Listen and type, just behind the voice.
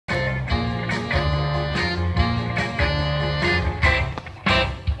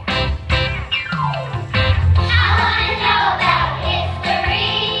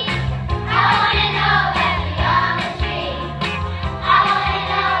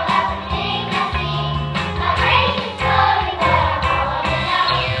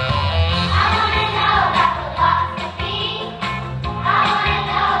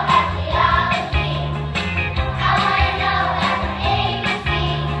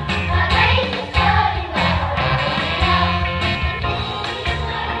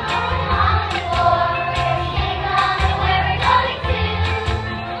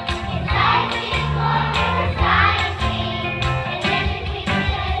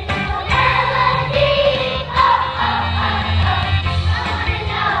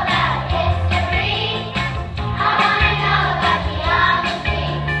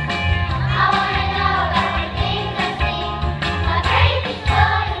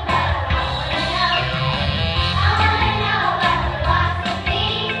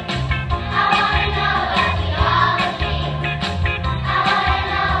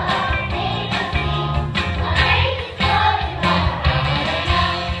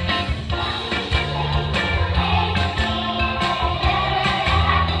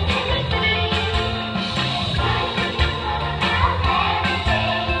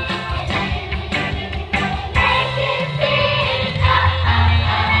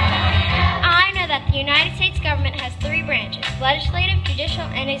legislative, judicial,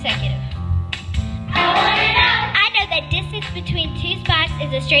 and executive. I know the distance between two spots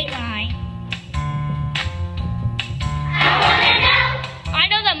is a straight line. I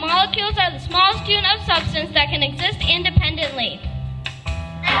know that molecules are the smallest unit of substance that can exist independently.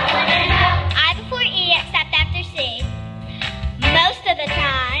 I before E except after C. Most of the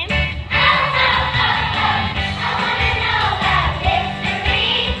time.